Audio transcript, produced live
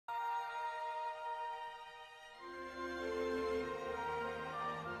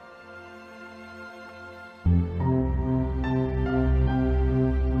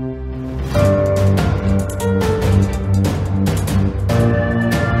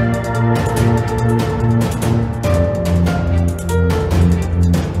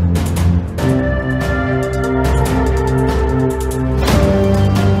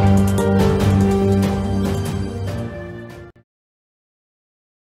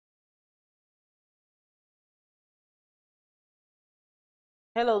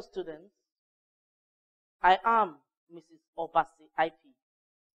Hello students, I am Mrs. Obasi IP.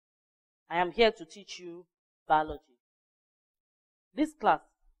 I am here to teach you biology. This class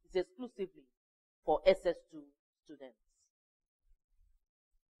is exclusively for SS2 students.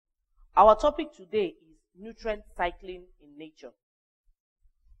 Our topic today is nutrient cycling in nature.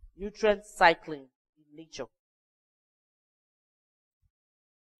 Nutrient cycling in nature.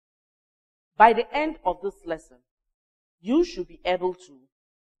 By the end of this lesson, you should be able to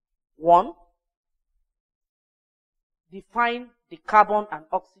 1. Define the carbon and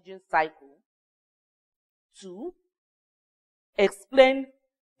oxygen cycle. 2. Explain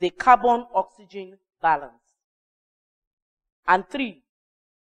the carbon-oxygen balance. And 3.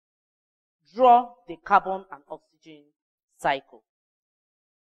 Draw the carbon and oxygen cycle.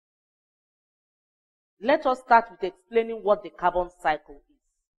 Let us start with explaining what the carbon cycle is.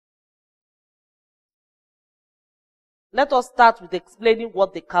 Let us start with explaining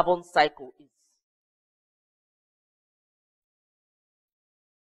what the carbon cycle is.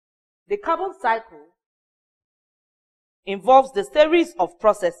 The carbon cycle involves the series of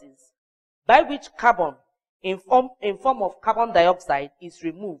processes by which carbon in form of carbon dioxide is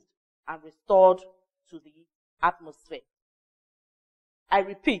removed and restored to the atmosphere. I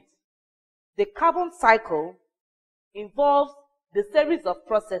repeat, the carbon cycle involves the series of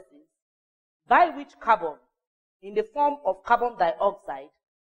processes by which carbon in the form of carbon dioxide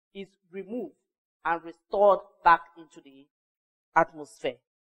is removed and restored back into the atmosphere.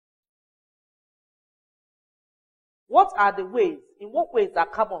 What are the ways? In what ways are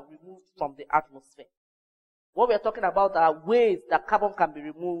carbon removed from the atmosphere? What we are talking about are ways that carbon can be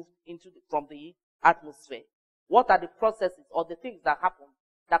removed from the atmosphere. What are the processes or the things that happen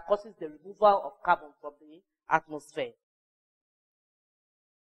that causes the removal of carbon from the atmosphere?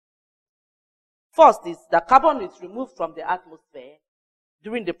 First is that carbon is removed from the atmosphere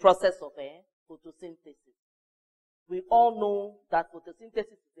during the process of photosynthesis. We all know that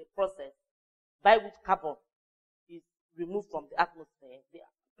photosynthesis is a process by which carbon is removed from the atmosphere. The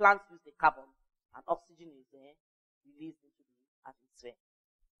plants use the carbon and oxygen is released into the atmosphere.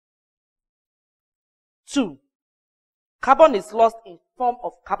 2. Carbon is lost in form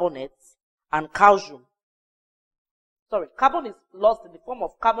of carbonates and calcium. Carbon is lost in the form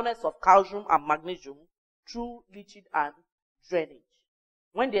of carbonates of calcium and magnesium through leaching and drainage.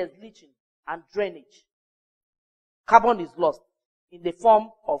 When there is leaching and drainage, carbon is lost in the form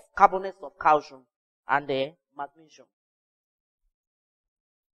of carbonates of calcium and magnesium.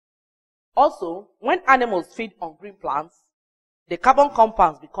 Also, when animals feed on green plants, the carbon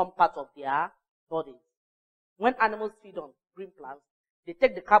compounds become part of their bodies. When animals feed on green plants, they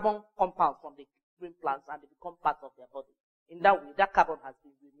take the carbon compounds from the green plants and they become part of their body. In that way, that carbon has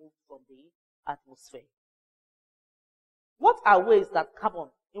been removed from the atmosphere. What ways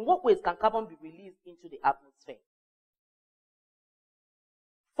can carbon be released into the atmosphere?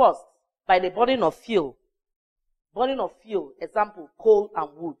 First, by the burning of fuel. Burning of fuel, example, coal and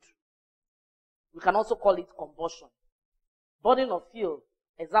wood. We can also call it combustion. Burning of fuel,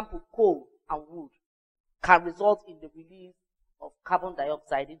 example, coal and wood, can result in the release of carbon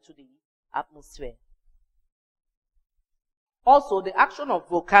dioxide into the atmosphere. Also, the action of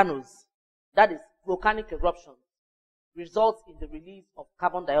volcanoes, that is volcanic eruptions, results in the release of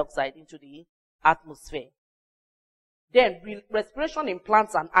carbon dioxide into the atmosphere. Then, respiration in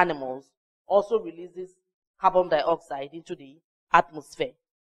plants and animals also releases carbon dioxide into the atmosphere.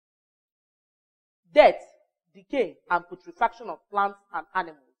 Death, decay, and putrefaction of plants and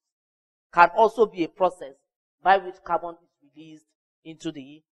animals can also be a process by which carbon is released into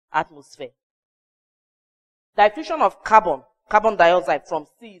the atmosphere. Diffusion of carbon dioxide from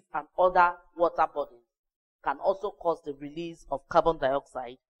seas and other water bodies can also cause the release of carbon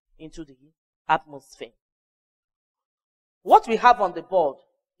dioxide into the atmosphere. What we have on the board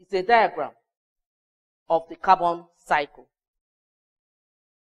is a diagram of the carbon cycle.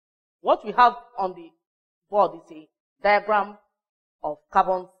 What we have on the board is a diagram of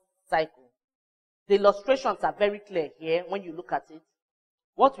carbon cycle. The illustrations are very clear here when you look at it.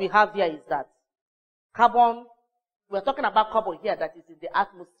 What we have here is that carbon, we're talking about carbon here that is in the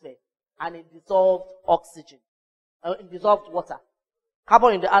atmosphere and in dissolved oxygen, in dissolved water.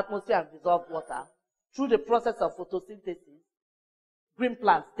 Carbon in the atmosphere and dissolved water. Through the process of photosynthesis, green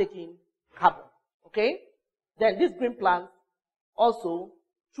plants taking carbon. Okay? Then these green plants also,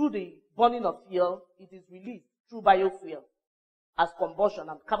 through the burning of fuel, it is released through biofuel as combustion,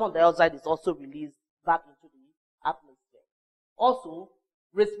 and carbon dioxide is also released back into the atmosphere. Also,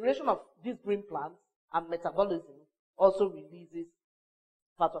 respiration of these green plants and metabolism also releases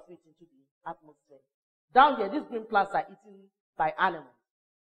part of it into the atmosphere. Down here, these green plants are eaten by animals.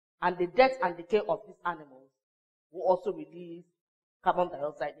 And the death and decay of these animals will also release carbon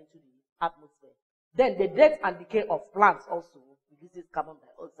dioxide into the atmosphere. Then the death and decay of plants also releases carbon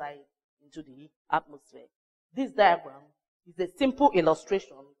dioxide into the atmosphere. This diagram is a simple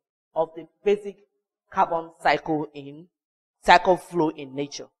illustration of the basic carbon cycle flow in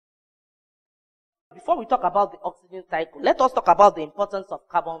nature. Before we talk about the oxygen cycle, let us talk about the importance of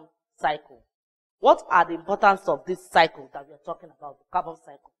carbon cycle. What are the importance of this cycle that we are talking about, the carbon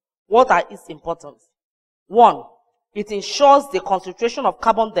cycle? What are its importance? 1, it ensures the concentration of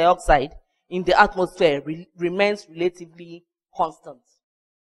carbon dioxide in the atmosphere remains relatively constant.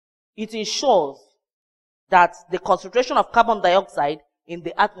 It ensures that the concentration of carbon dioxide in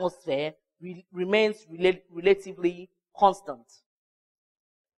the atmosphere remains relatively constant.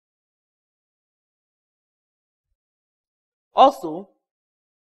 Also,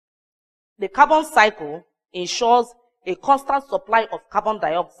 the carbon cycle ensures a constant supply of carbon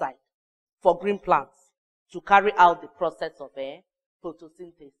dioxide for green plants to carry out the process of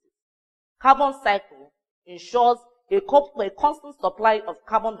photosynthesis. Carbon cycle ensures a constant supply of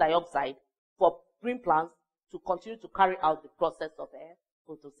carbon dioxide for green plants to continue to carry out the process of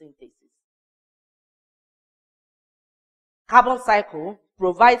photosynthesis. Carbon cycle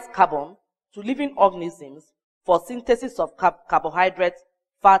provides carbon to living organisms for synthesis of carbohydrates,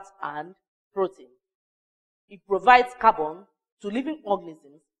 fat, and protein. It provides carbon to living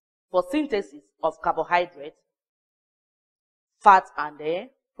organisms for synthesis of carbohydrates, fat, and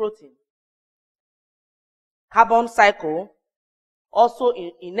protein. Carbon cycle also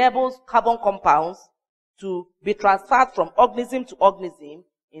enables carbon compounds to be transferred from organism to organism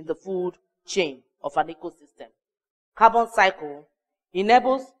in the food chain of an ecosystem. Carbon cycle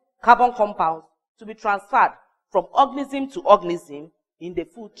enables carbon compounds to be transferred from organism to organism in the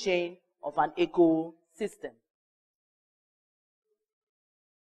food chain of an ecosystem.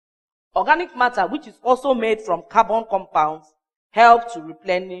 Organic matter, which is also made from carbon compounds, help to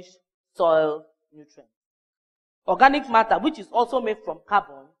replenish soil nutrients. Organic matter, which is also made from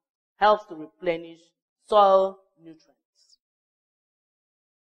carbon, helps to replenish soil nutrients.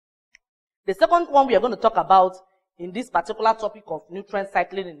 The second one we are going to talk about in this particular topic of nutrient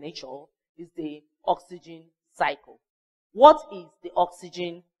cycling in nature is the oxygen cycle. What is the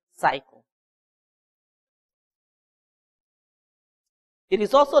oxygen cycle? It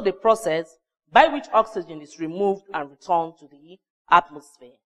is also the process by which oxygen is removed and returned to the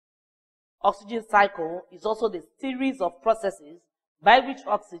atmosphere. Oxygen cycle is also the series of processes by which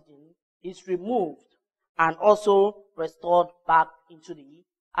oxygen is removed and also restored back into the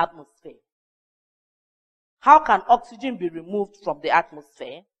atmosphere. How can oxygen be removed from the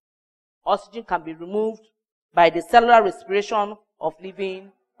atmosphere? Oxygen can be removed by the cellular respiration of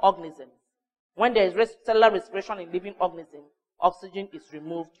living organisms. When there is cellular respiration in living organisms, oxygen is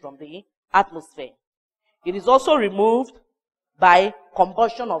removed from the atmosphere. It is also removed by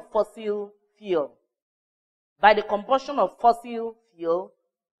combustion of fossil fuel. By the combustion of fossil fuel,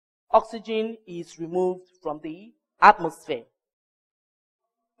 oxygen is removed from the atmosphere.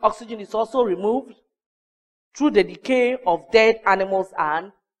 Oxygen is also removed through the decay of dead animals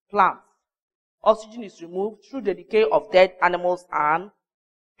and plants. Oxygen is removed through the decay of dead animals and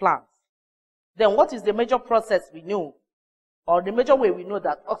plants. Then what is the major process we know, or the major way we know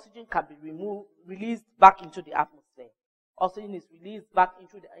that oxygen can be released back into the atmosphere? Oxygen is released back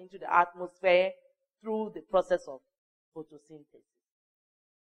into the atmosphere through the process of photosynthesis.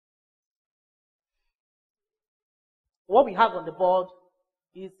 What we have on the board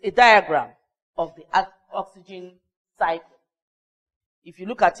is a diagram of the oxygen cycle. If you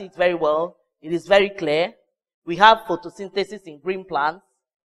look at it very well, it is very clear. We have photosynthesis in green plants.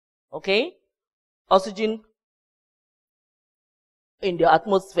 Okay? Oxygen in the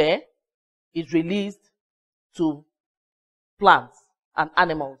atmosphere is released to plants and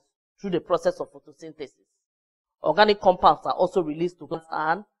animals through the process of photosynthesis. Organic compounds are also released to plants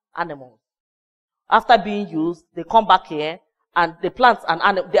and animals. After being used, they come back here, and the plants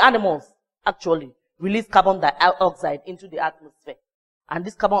and the animals actually release carbon dioxide into the atmosphere. And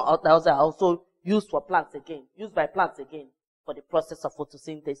this carbon dioxide are also used by plants again for the process of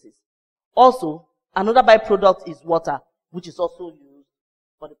photosynthesis. Also, another byproduct is water, which is also used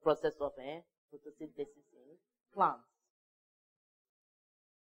for the process of photosynthesis in plants.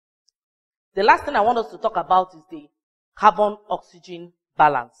 The last thing I want us to talk about is the carbon-oxygen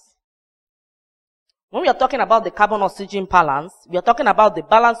balance. When we are talking about the carbon-oxygen balance, we are talking about the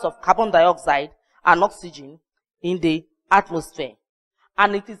balance of carbon dioxide and oxygen in the atmosphere.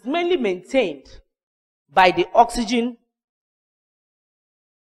 And it is mainly maintained by the oxygen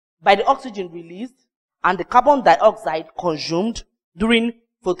released and the carbon dioxide consumed during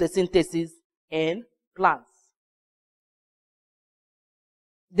photosynthesis in plants.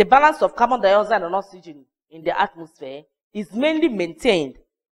 The balance of carbon dioxide and oxygen in the atmosphere is mainly maintained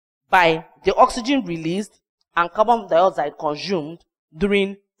by the oxygen released and carbon dioxide consumed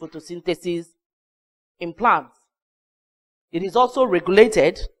during photosynthesis in plants. It is also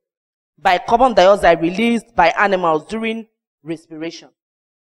regulated by carbon dioxide released by animals during respiration.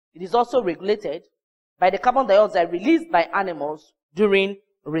 It is also regulated by the carbon dioxide released by animals during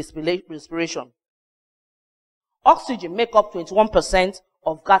respiration. Oxygen makes up 21%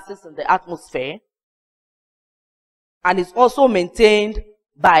 of gases in the atmosphere and is also maintained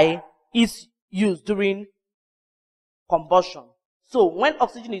by its use during combustion. So when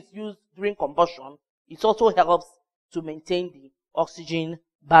oxygen is used during combustion, it also helps to maintain the oxygen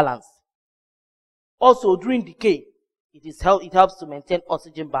balance. Also during decay, it helps to maintain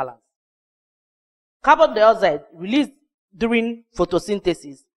oxygen balance. Carbon dioxide released during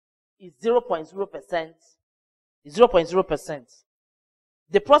photosynthesis is 0.0%.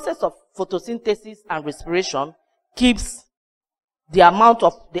 The process of photosynthesis and respiration keeps the amount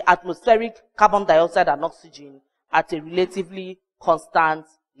of the atmospheric carbon dioxide and oxygen at a relatively constant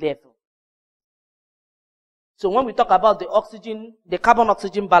level. So when we talk about the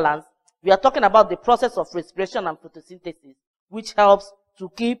carbon-oxygen balance, we are talking about the process of respiration and photosynthesis, which helps to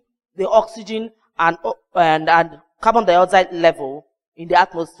keep the oxygen and carbon dioxide level in the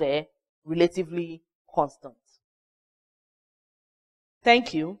atmosphere relatively constant.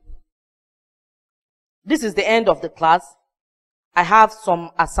 Thank you. This is the end of the class. I have some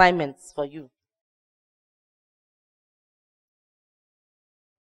assignments for you.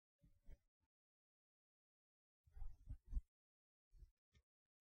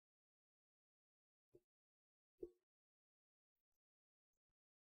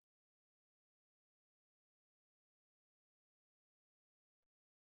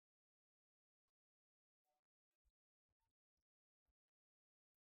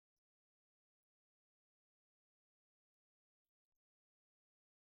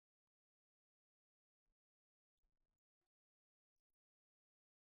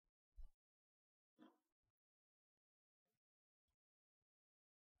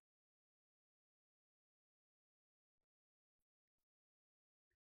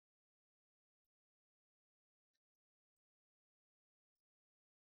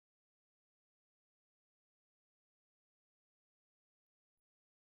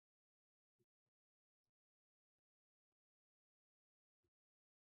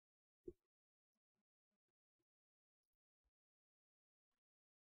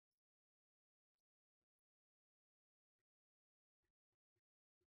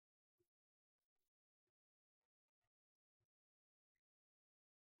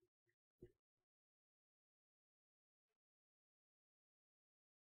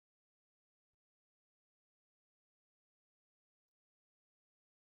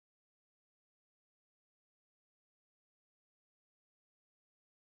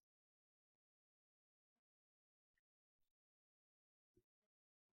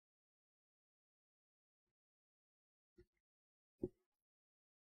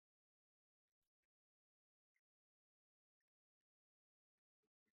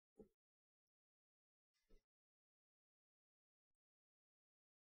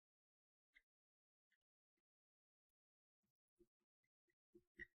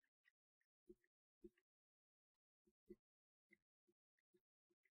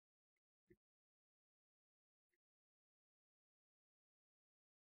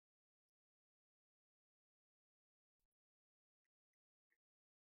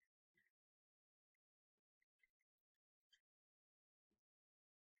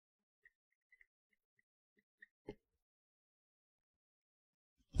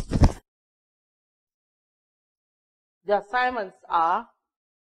 The assignments are: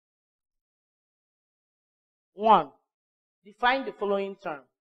 1. Define the following term.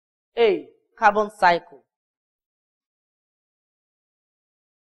 A. Carbon cycle.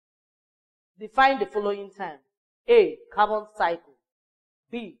 Define the following term. A. Carbon cycle.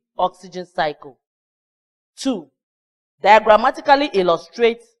 B. Oxygen cycle. 2. Diagrammatically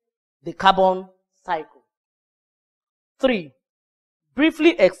illustrate the carbon cycle. 3.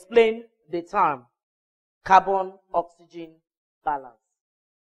 Briefly explain the term carbon-oxygen balance.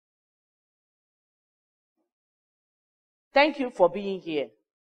 Thank you for being here.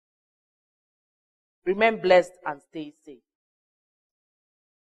 Remain blessed and stay safe.